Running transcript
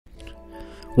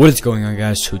What is going on,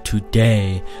 guys? So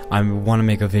today I want to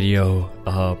make a video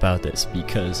about this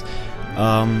because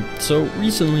so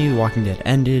recently The Walking Dead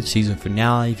ended, season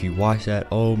finale. If you watched that,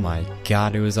 oh my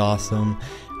god, it was awesome.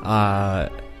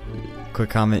 Quick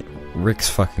comment, Rick's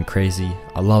fucking crazy.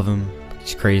 I love him,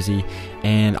 he's crazy,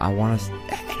 and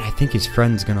I think his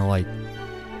friend's gonna like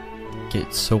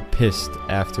get so pissed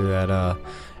after that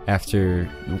after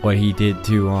what he did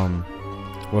to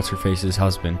what's her face's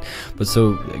husband. But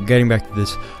so getting back to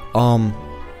this,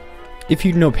 if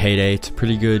you know Payday, it's a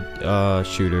pretty good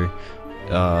shooter.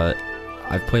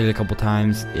 I've played it a couple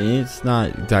times. It's not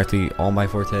exactly all my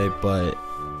forte, but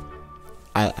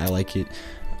I like it.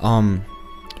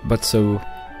 But so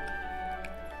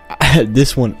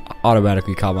this one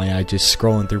automatically caught my eye just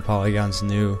scrolling through Polygon's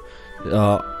new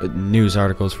news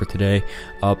articles for today.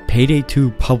 Payday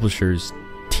 2 publishers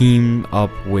team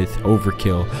up with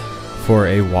Overkill for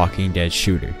a Walking Dead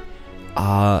shooter.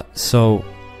 So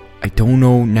I don't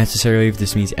know necessarily if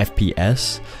this means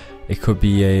FPS. It could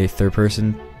be a third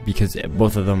person because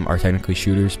both of them are technically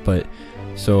shooters. But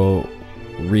so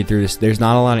read through this. There's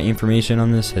not a lot of information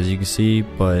on this, as you can see,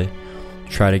 but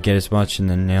try to get as much and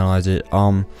then analyze it.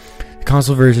 The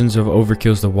console versions of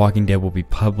Overkill's The Walking Dead will be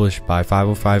published by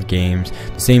 505 Games,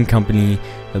 the same company,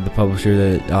 the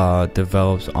publisher that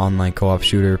develops online co-op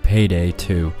shooter Payday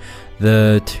 2.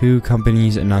 The two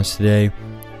companies announced today.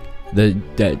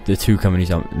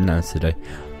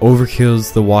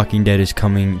 Overkill's The Walking Dead is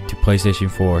coming to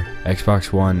PlayStation 4,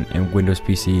 Xbox One, and Windows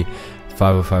PC.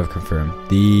 505 confirmed.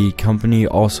 The company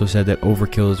also said that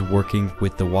Overkill is working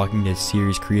with The Walking Dead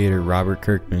series creator Robert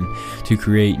Kirkman to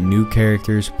create new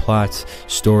characters, plots,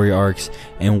 story arcs,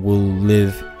 and will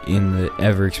live in the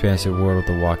ever-expansive world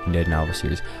of The Walking Dead novel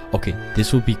series. Okay,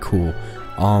 this will be cool.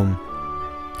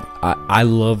 I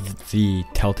love the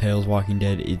Telltale's Walking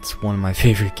Dead. It's one of my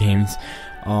favorite games.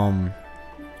 Oh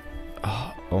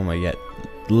my god,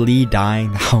 Lee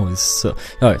dying, that was so...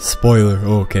 spoiler,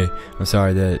 okay. I'm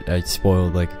sorry that I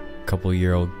spoiled like a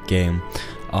couple-year-old game.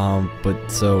 But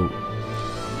so,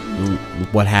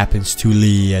 what happens to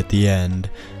Lee at the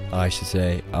end, I should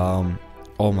say. Oh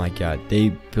my god, they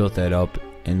built that up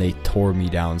and they tore me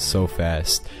down so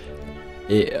fast.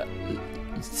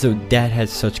 So that had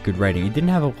such good writing. It didn't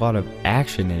have a lot of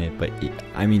action in it, but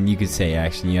I mean, you could say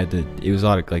action. You had to. It was a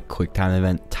lot of like quick time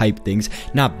event type things,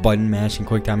 not button mashing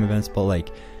quick time events, but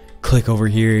like click over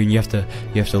here and you have to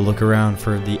look around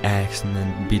for the axe and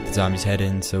then beat the zombie's head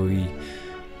in so he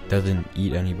doesn't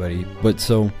eat anybody. But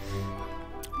so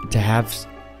it had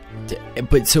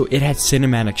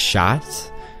cinematic shots,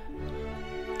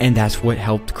 and that's what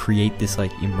helped create this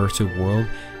like immersive world.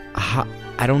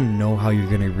 I don't know how you're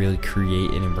gonna really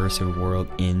create an immersive world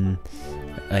in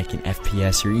like an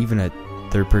FPS or even a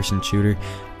third-person shooter.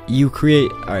 You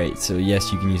create, alright, so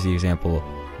yes, you can use the example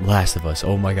Last of Us.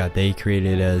 Oh my god, they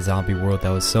created a zombie world that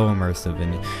was so immersive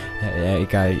and it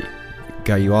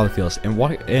got you all the feels. And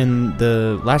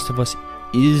the Last of Us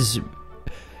is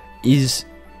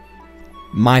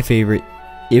my favorite,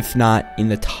 if not in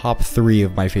the top 3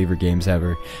 of my favorite games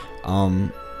ever.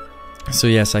 So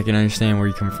yes, I can understand where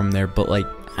you come from there, but like,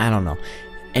 I don't know.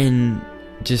 And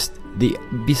just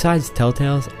besides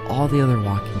Telltale's, all the other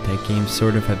Walking Dead games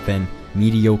sort of have been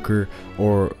mediocre,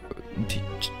 or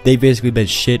they've basically been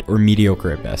shit or mediocre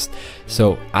at best.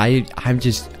 So I'm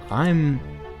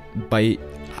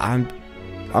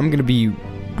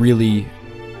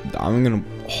gonna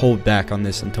hold back on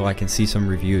this until I can see some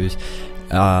reviews,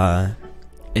 and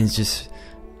just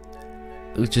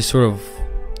sort of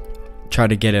try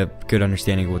to get a good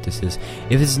understanding of what this is.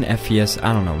 If it's an FPS,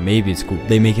 I don't know, maybe it's cool.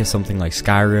 They make it something like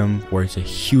Skyrim, where it's a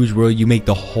huge world, you make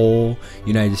the whole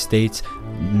United States,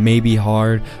 maybe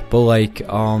hard, but like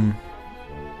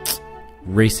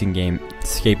racing game,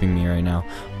 escaping me right now,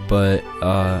 but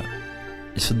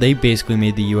so they basically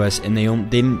made the US, and they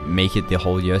didn't make it the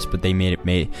whole US, but they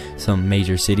made some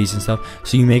major cities and stuff.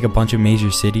 So you make a bunch of major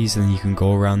cities and then you can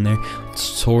go around there. It's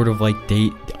sort of like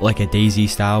a DayZ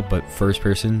style, but first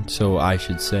person. So I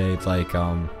should say it's like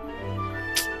not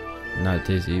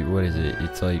DayZ, what is it?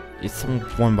 It's like, it's some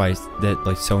one by that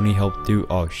like Sony helped do.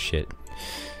 Oh shit.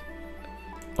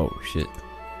 But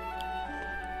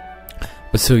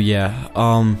so yeah,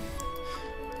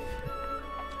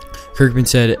 Kirkman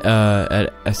said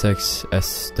at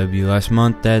SXSW last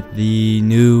month that the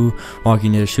new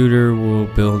Walking Dead shooter will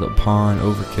build upon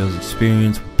Overkill's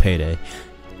experience with Payday.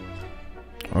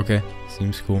 Okay,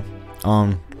 seems cool.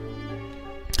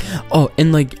 Oh,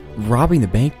 and like robbing the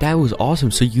bank, that was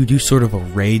awesome. So you do sort of a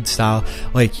raid style,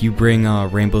 like you bring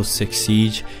Rainbow Six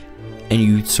Siege, and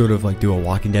you sort of like do a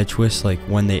Walking Dead twist, like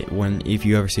if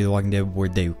you ever see the Walking Dead where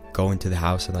they go into the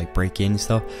house and like break in and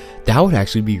stuff, that would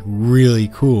actually be really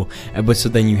cool. But so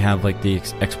then you have like the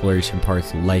exploration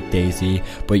parts like DayZ,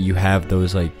 but you have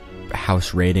those like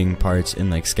house raiding parts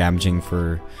and like scavenging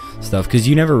for stuff, because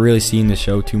you never really see in the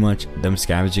show too much them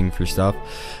scavenging for stuff,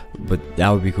 but that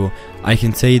would be cool. I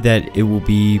can say that it will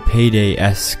be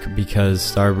Payday-esque because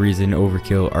Starbreeze and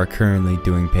Overkill are currently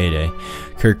doing Payday.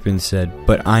 Kirkman said,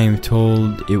 but I am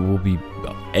told it will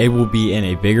be in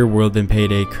a bigger world than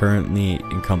Payday currently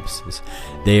encompasses.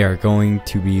 They are going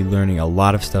to be learning a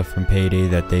lot of stuff from Payday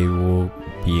that they will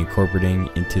be incorporating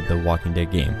into the Walking Dead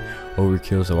game.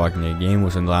 Overkill's The Walking Dead game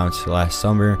was announced last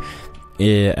summer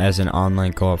as an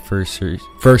online co-op first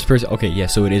person. Okay, yeah,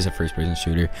 so it is a first-person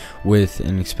shooter with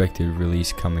an expected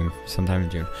release coming sometime in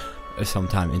June,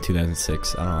 sometime in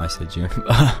 2006. I don't know why I said June.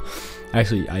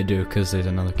 Actually, I do, because there's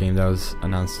another game that was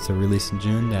announced to release in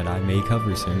June that I may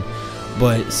cover soon.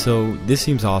 But so this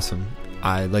seems awesome.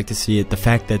 I'd like to see it. The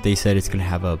fact that they said it's gonna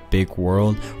have a big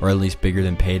world, or at least bigger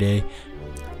than Payday,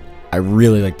 I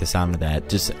really like the sound of that.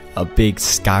 Just a big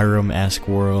Skyrim-esque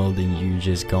world, and you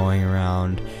just going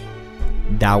around.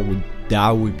 That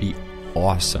would be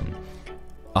awesome.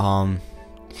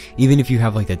 Even if you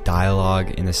have like the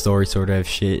dialogue and the story sort of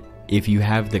shit, if you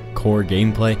have the core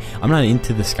gameplay, I'm not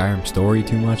into the Skyrim story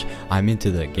too much. I'm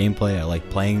into the gameplay. I like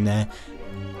playing that.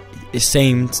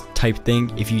 Same type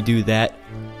thing. If you do that,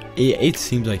 it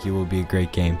seems like it will be a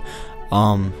great game.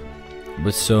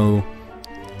 But so.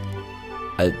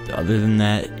 Other than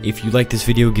that, if you like this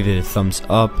video, give it a thumbs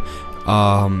up.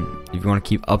 If you want to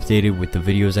keep updated with the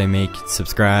videos I make,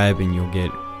 subscribe and you'll get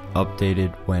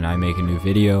updated when I make a new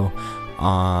video.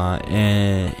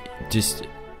 And just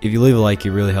if you leave a like,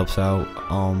 it really helps out.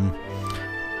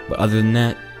 But other than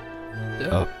that,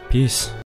 peace.